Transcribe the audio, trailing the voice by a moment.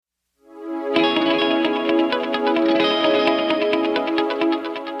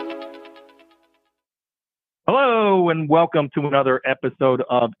and welcome to another episode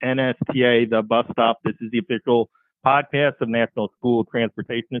of NSTA, The Bus Stop. This is the official podcast of National School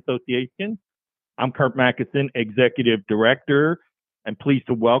Transportation Association. I'm Kurt Mackison, Executive Director, and pleased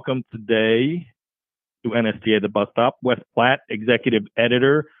to welcome today to NSTA, The Bus Stop, Wes Platt, Executive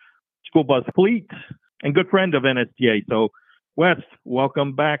Editor, School Bus Fleet, and good friend of NSTA. So, Wes,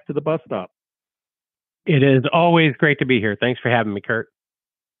 welcome back to The Bus Stop. It is always great to be here. Thanks for having me, Kurt.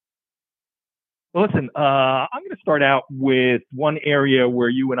 Well, listen, I'm going to start out with one area where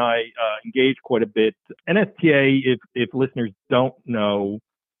you and I engage quite a bit. NSTA, if listeners don't know,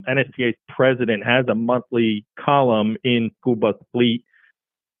 NSTA's president has a monthly column in School Bus Fleet.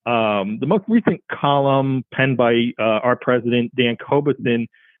 The most recent column penned by our president, Dan Cobeson,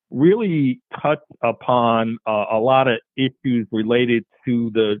 really touched upon a lot of issues related to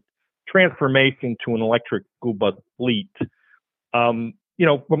the transformation to an electric school bus fleet.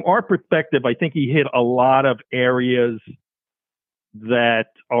 From our perspective, I think he hit a lot of areas that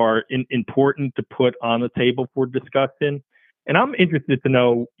are important to put on the table for discussion. And I'm interested to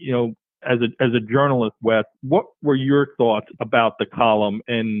know, as a journalist, Wes, what were your thoughts about the column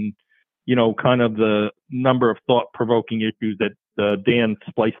and, kind of the number of thought-provoking issues that Dan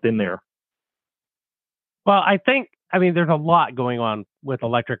spliced in there? Well, there's a lot going on with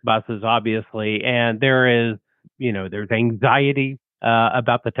electric buses, obviously, and there's anxiety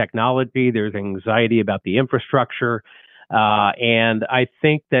about the technology. There's anxiety about the infrastructure. And I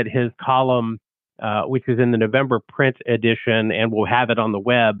think that his column, which is in the November print edition, and we'll have it on the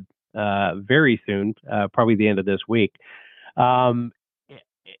web very soon, probably the end of this week,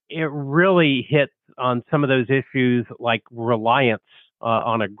 it really hits on some of those issues like reliance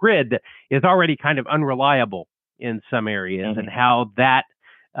on a grid that is already kind of unreliable in some areas, and how that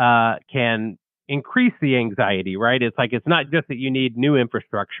can increase the anxiety, right? It's not just that you need new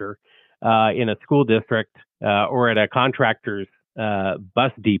infrastructure in a school district or at a contractor's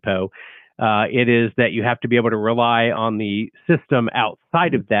bus depot. It is that you have to be able to rely on the system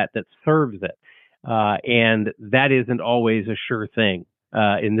outside of that serves it. And that isn't always a sure thing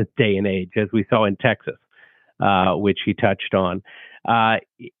in this day and age, as we saw in Texas, which he touched on.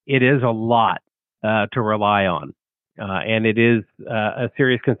 It is a lot to rely on. And it is a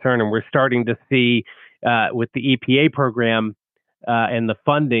serious concern. And we're starting to see with the EPA program and the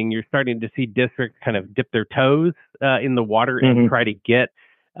funding, you're starting to see districts kind of dip their toes in the water and try to get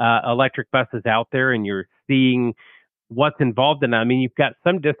electric buses out there. And you're seeing what's involved in that. I mean, you've got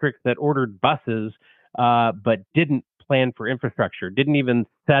some districts that ordered buses, but didn't plan for infrastructure, didn't even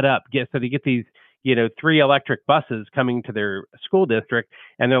set up. So they get these 3 electric buses coming to their school district,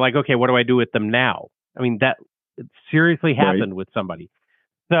 and they're like, okay, what do I do with them now? I mean, that seriously happened with somebody.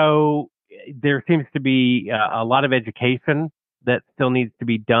 So there seems to be a lot of education that still needs to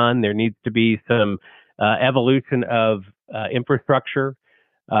be done. There needs to be some evolution of infrastructure,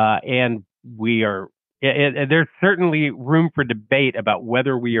 and there's certainly room for debate about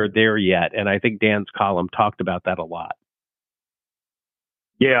whether we are there yet. And I think Dan's column talked about that a lot.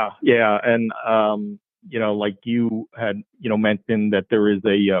 Yeah. And, like you had, mentioned that there is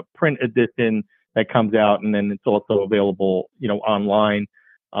a print edition that comes out, and then it's also available, online.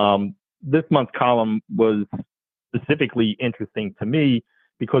 This month's column was specifically interesting to me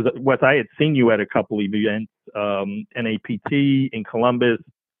because, Wes, I had seen you at a couple of events, NAPT in Columbus,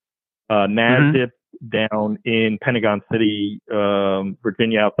 NASDIP down in Pentagon City,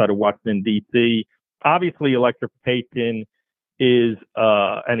 Virginia, outside of Washington, D.C. Obviously, electrification is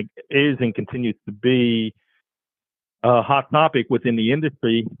and continues to be a hot topic within the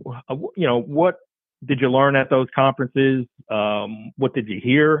industry. What did you learn at those conferences? What did you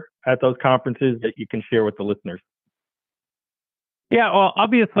hear at those conferences that you can share with the listeners? Yeah, well,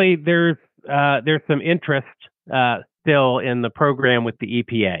 obviously there's some interest still in the program with the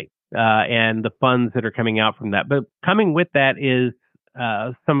EPA and the funds that are coming out from that. But coming with that is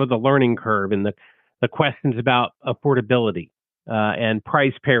some of the learning curve and the questions about affordability and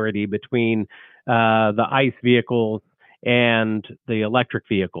price parity between the ICE vehicles and the electric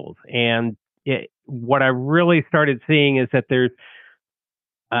vehicles. And what I really started seeing is that there's,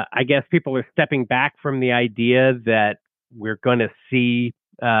 I guess people are stepping back from the idea that we're going to see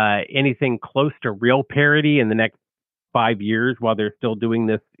anything close to real parity in the next 5 years while they're still doing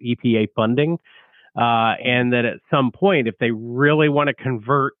this EPA funding. And that at some point, if they really want to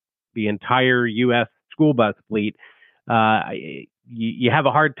convert the entire U.S. school bus fleet, you have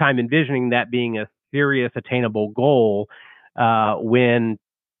a hard time envisioning that being a serious attainable goal when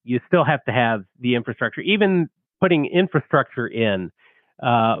you still have to have the infrastructure. Even putting infrastructure in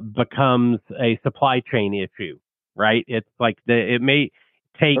becomes a supply chain issue, right? It's like it may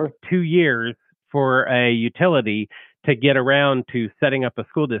take 2 years for a utility to get around to setting up a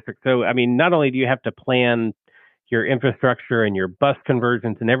school district. So, I mean, not only do you have to plan your infrastructure and your bus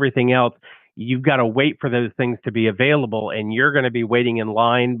conversions and everything else, you've got to wait for those things to be available, and you're going to be waiting in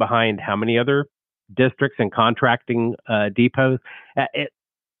line behind how many other districts and contracting depots.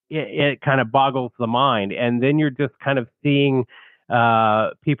 It kind of boggles the mind. And then you're just kind of seeing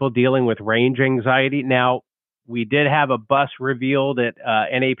people dealing with range anxiety. Now, we did have a bus revealed at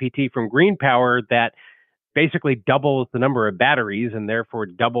NAPT from Green Power that basically doubles the number of batteries and therefore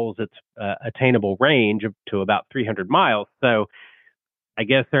doubles its attainable range to about 300 miles. So I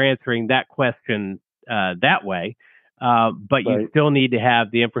guess they're answering that question that way. But you still need to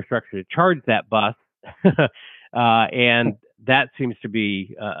have the infrastructure to charge that bus. And that seems to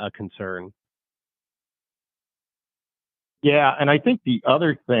be a concern. Yeah, and I think the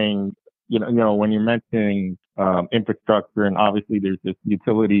other thing, when you're mentioning infrastructure, and obviously there's this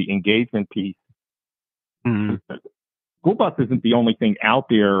utility engagement piece. Mm-hmm. School bus isn't the only thing out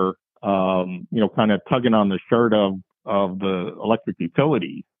there, kind of tugging on the shirt of the electric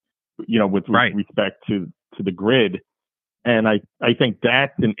utilities, with respect to the grid. And I think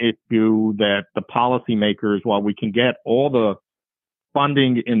that's an issue that the policymakers, while we can get all the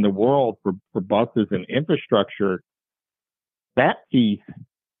funding in the world for buses and infrastructure, that piece,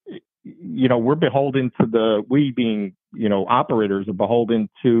 we're beholden to we being, operators are beholden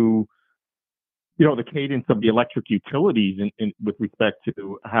to, the cadence of the electric utilities in with respect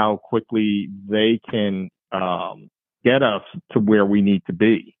to how quickly they can get us to where we need to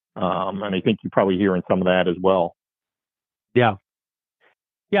be. And I think you're probably hearing some of that as well. Yeah.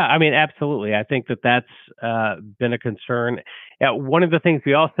 Yeah, I mean, absolutely. I think that's been a concern. One of the things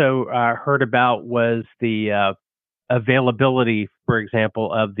we also heard about was the availability, for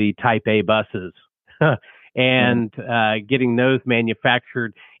example, of the Type A buses and getting those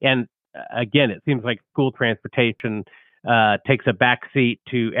manufactured. And again, it seems like school transportation takes a backseat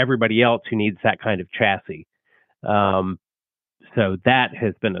to everybody else who needs that kind of chassis. So that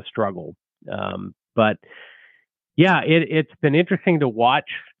has been a struggle. But yeah, it's been interesting to watch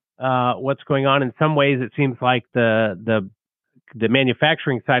what's going on. In some ways, it seems like the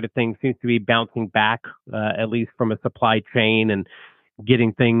manufacturing side of things seems to be bouncing back, at least from a supply chain and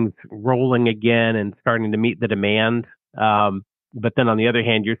getting things rolling again and starting to meet the demand. But then on the other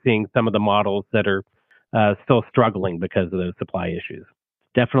hand, you're seeing some of the models that are still struggling because of those supply issues.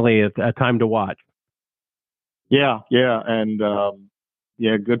 Definitely a time to watch. Yeah, and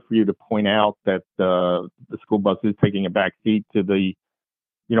good for you to point out that the school bus is taking a back seat to the,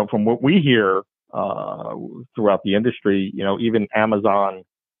 from what we hear throughout the industry, even Amazon,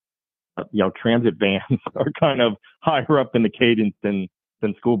 transit vans are kind of higher up in the cadence than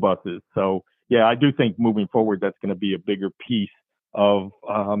school buses. So yeah, I do think moving forward, that's going to be a bigger piece of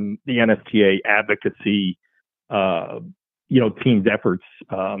the NSTA advocacy, team's efforts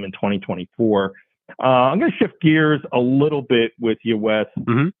in 2024. I'm going to shift gears a little bit with you, Wes,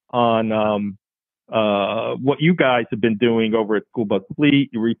 on what you guys have been doing over at School Bus Fleet.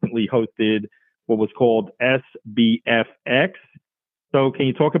 You recently hosted what was called SBFX. So can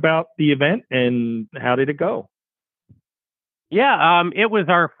you talk about the event and how did it go? Yeah, it was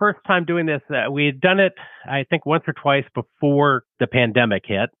our first time doing this. We had done it, I think, once or twice before the pandemic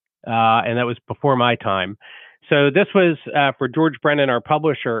hit, and that was before my time. So this was for George Brennan, our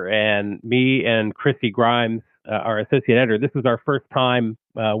publisher, and me and Christy Grimes, our associate editor. This was our first time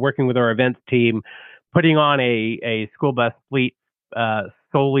working with our events team, putting on a School Bus Fleet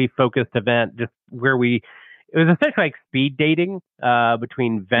solely focused event, just where it was essentially like speed dating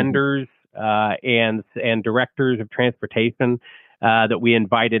between vendors and directors of transportation that we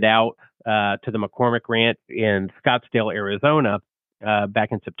invited out to the McCormick Ranch in Scottsdale, Arizona, back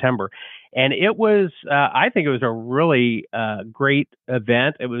in September. And it was, I think it was a really great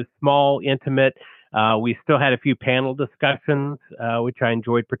event. It was small, intimate. We still had a few panel discussions, which I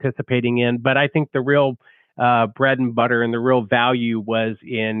enjoyed participating in. But I think the real bread and butter and the real value was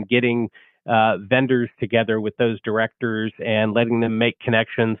in getting vendors together with those directors and letting them make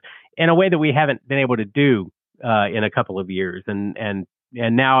connections in a way that we haven't been able to do in a couple of years. And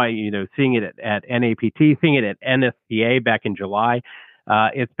now, seeing it at NAPT, seeing it at NSTA back in July,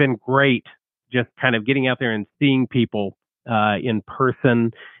 it's been great just kind of getting out there and seeing people in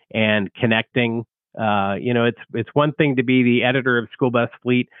person and connecting. It's one thing to be the editor of School Bus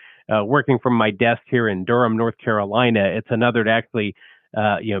Fleet, working from my desk here in Durham, North Carolina. It's another to actually,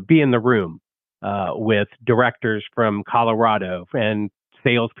 be in the room with directors from Colorado and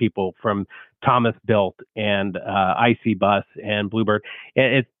salespeople from Thomas Built and IC Bus and Bluebird.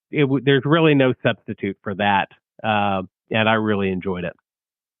 There's really no substitute for that, and I really enjoyed it.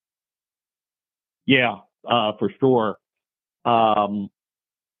 Yeah, for sure. Um,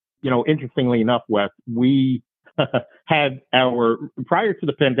 interestingly enough, Wes, we had prior to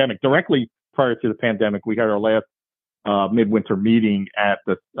the pandemic, directly prior to the pandemic, we had our last midwinter meeting at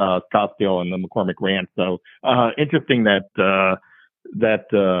the Scottsdale and the McCormick Ranch. So interesting that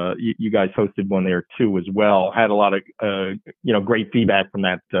you guys hosted one there too as well. Had a lot of great feedback from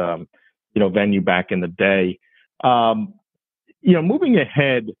that venue back in the day. Moving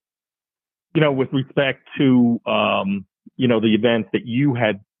ahead, with respect to the events that you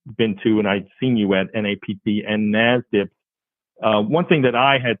had been to, and I'd seen you at NAPT and NASDIP. One thing that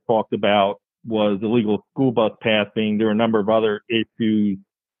I had talked about was illegal school bus passing. There are a number of other issues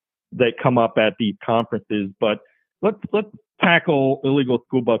that come up at these conferences, but let's tackle illegal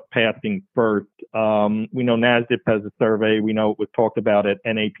school bus passing first. We know NASDIP has a survey. We know it was talked about at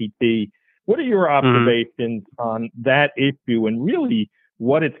NAPT. What are your observations on that issue, and really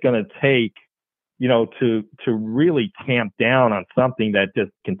what it's going to take, to really tamp down on something that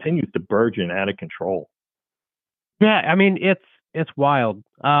just continues to burgeon out of control? Yeah, I mean, it's wild.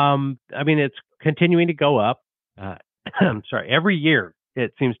 It's continuing to go up. I'm sorry, every year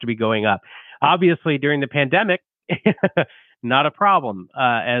it seems to be going up. Obviously, during the pandemic, not a problem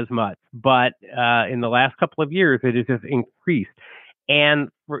as much, but in the last couple of years, it has just increased. And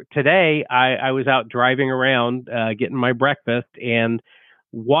today, I was out driving around, getting my breakfast, and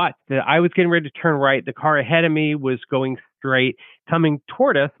I was getting ready to turn right. The car ahead of me was going straight. Coming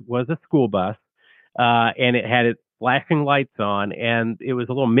toward us was a school bus, and it had its flashing lights on, and it was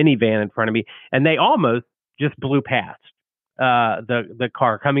a little minivan in front of me, and they almost just blew past the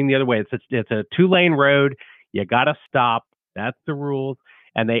car coming the other way. It's a 2-lane road. You got to stop. That's the rules.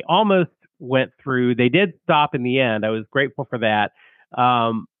 And they almost went through. They did stop in the end. I was grateful for that.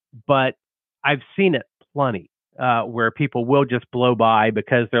 But I've seen it plenty where people will just blow by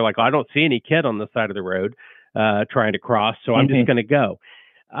because they're like, oh, I don't see any kid on the side of the road trying to cross, so I'm just going to go.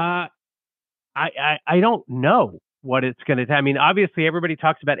 I don't know what it's going to. I mean, obviously, everybody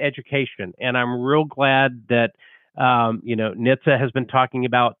talks about education, and I'm real glad that NSTA has been talking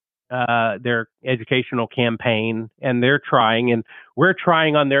about their educational campaign, and they're trying, and we're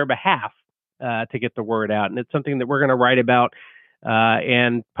trying on their behalf to get the word out. And it's something that we're going to write about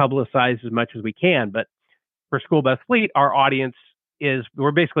and publicize as much as we can. But for School Bus Fleet, our audience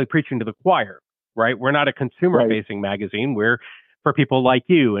we're basically preaching to the choir, right? We're not a consumer-facing magazine. We're for people like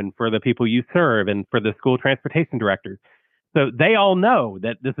you and for the people you serve and for the school transportation directors. So they all know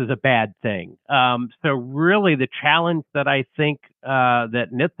that this is a bad thing. So really the challenge that I think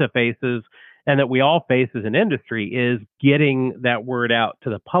that NSTA faces and that we all face as an industry is getting that word out to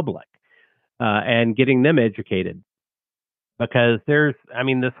the public and getting them educated. Because the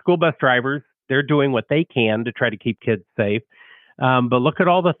school bus drivers, they're doing what they can to try to keep kids safe. But look at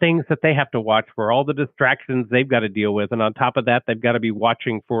all the things that they have to watch for, all the distractions they've got to deal with. And on top of that, they've got to be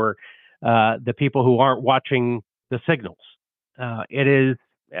watching for the people who aren't watching the signals. It is,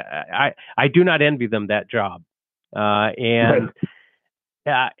 I do not envy them that job. It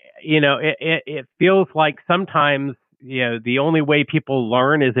feels like sometimes, the only way people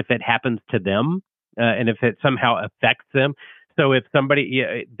learn is if it happens to them and if it somehow affects them. So if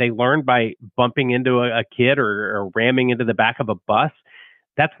somebody, they learn by bumping into a kid or ramming into the back of a bus,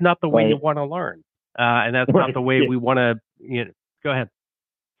 that's not the way you want to learn. And that's not the way we want to, go ahead.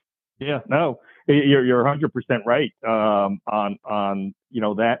 Yeah, no, you're 100% right on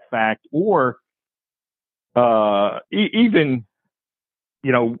that fact, or even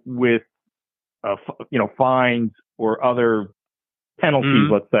with fines or other penalties.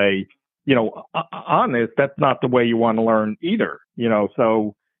 Let's say on this, that's not the way you want to learn either.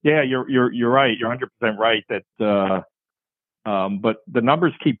 So yeah, you're right. You're 100% right that. But the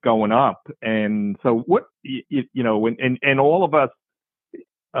numbers keep going up, and so what and all of us.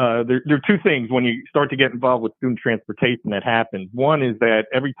 There are two things when you start to get involved with student transportation that happens. One is that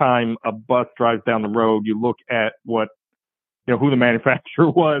every time a bus drives down the road, you look at what, who the manufacturer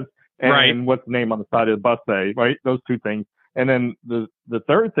was and what's the name on the side of the bus say, right? Those two things. And then the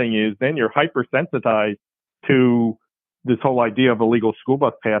third thing is then you're hypersensitized to this whole idea of illegal school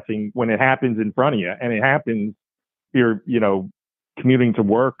bus passing when it happens in front of you, and it happens you're, commuting to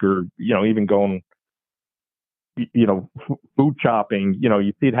work or, even going, food shopping,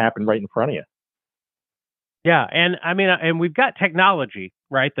 you see it happen right in front of you. Yeah. And and we've got technology,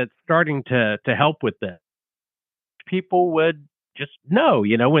 right, that's starting to help with this. People would just know,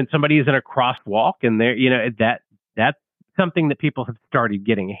 when somebody is in a crosswalk and they're, that's something that people have started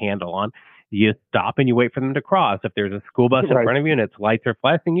getting a handle on. You stop and you wait for them to cross. If there's a school bus in front of you and its lights are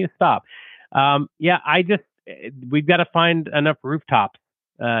flashing, you stop. We've got to find enough rooftops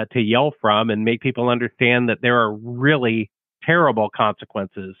to yell from and make people understand that there are really terrible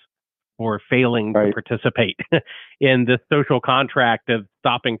consequences for failing to participate in this social contract of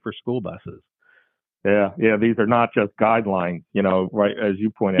stopping for school buses. Yeah. These are not just guidelines, right? As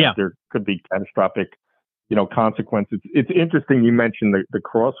you point out, there could be catastrophic, consequences. It's interesting you mentioned the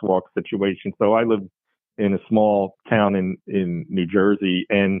crosswalk situation. So I live in a small town in New Jersey,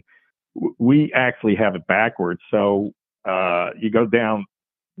 and we actually have it backwards. So you go down,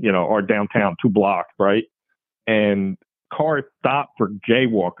 our downtown 2 blocks, right? And cars stop for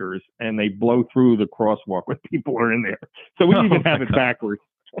jaywalkers and they blow through the crosswalk when people are in there. So we even have it backwards.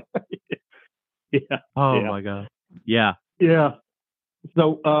 My God. Yeah.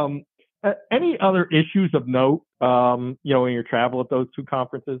 So, any other issues of note, in your travel at those 2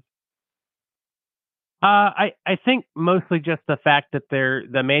 conferences? I think mostly just the fact that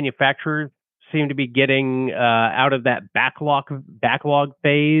the manufacturers seem to be getting out of that backlog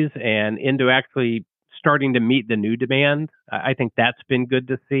phase and into actually starting to meet the new demand. I think that's been good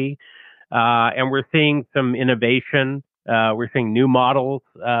to see. And we're seeing some innovation. We're seeing new models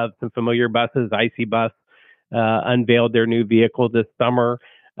of some familiar buses. IC Bus unveiled their new vehicle this summer.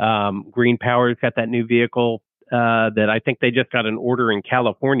 Green Power's got that new vehicle that I think they just got an order in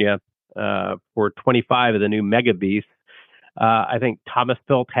California for 25 of the new Mega Beasts. I think Thomas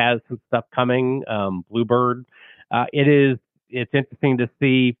Built has some stuff coming. Bluebird. It's interesting to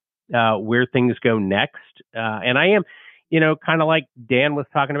see where things go next. And I am, kind of like Dan was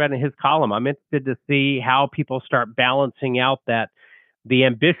talking about in his column, I'm interested to see how people start balancing out that the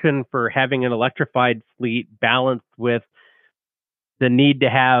ambition for having an electrified fleet balanced with the need to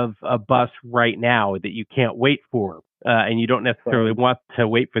have a bus right now that you can't wait for. And you don't necessarily want to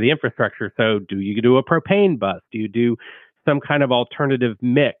wait for the infrastructure. So do you do a propane bus? Do you do some kind of alternative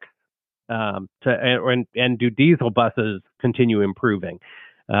mix? And do diesel buses continue improving?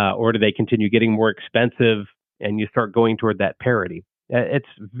 Or do they continue getting more expensive and you start going toward that parity? It's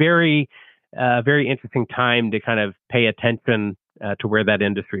very interesting time to kind of pay attention to where that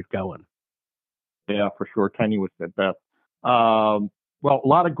industry is going. Yeah, for sure. Tenuous at best. Well, a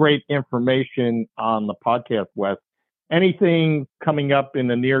lot of great information on the podcast, Wes. Anything coming up in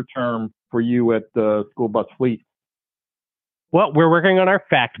the near term for you at the School Bus Fleet? Well, we're working on our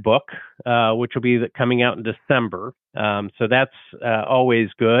fact book, which will be coming out in December. So that's always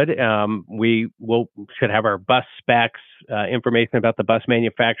good. We should have our bus specs, information about the bus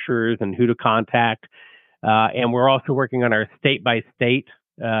manufacturers and who to contact. And we're also working on our state-by-state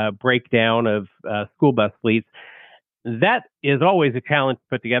breakdown of school bus fleets. That is always a challenge to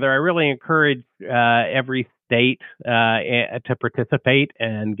put together. I really encourage every state to participate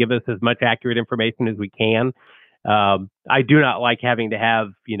and give us as much accurate information as we can. I do not like having to have,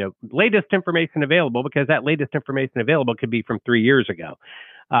 latest information available, because that latest information available could be from 3 years ago.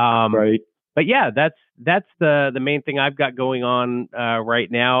 Right. But yeah, that's the main thing I've got going on right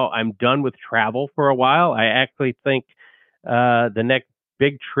now. I'm done with travel for a while. I actually think the next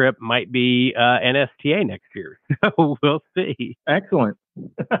big trip might be NSTA next year. So we'll see. Excellent.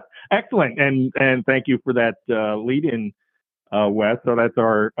 Excellent. And thank you for that lead in, Wes. So that's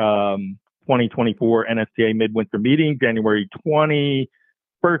our 2024 NSTA Midwinter Meeting, January 21st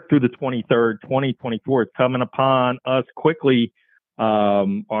through the 23rd, 2024. It's coming upon us quickly.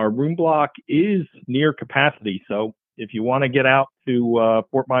 Our room block is near capacity. So if you want to get out to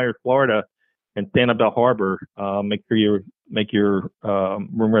Fort Myers, Florida, and Santa Bell Harbor, make sure you make your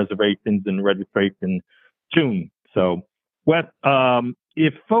room reservations and registration soon. So, Wes,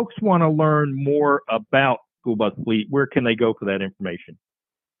 if folks want to learn more about School Bus Fleet, where can they go for that information?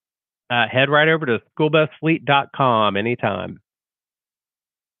 Head right over to schoolbusfleet.com anytime.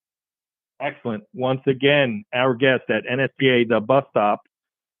 Excellent. Once again, our guest at NSTA The Bus Stop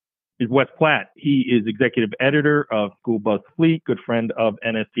is Wes Platt. He is executive editor of School Bus Fleet, good friend of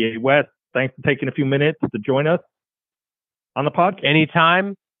NSTA. Wes, thanks for taking a few minutes to join us on the podcast.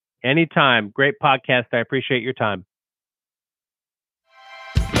 Anytime. Great podcast. I appreciate your time.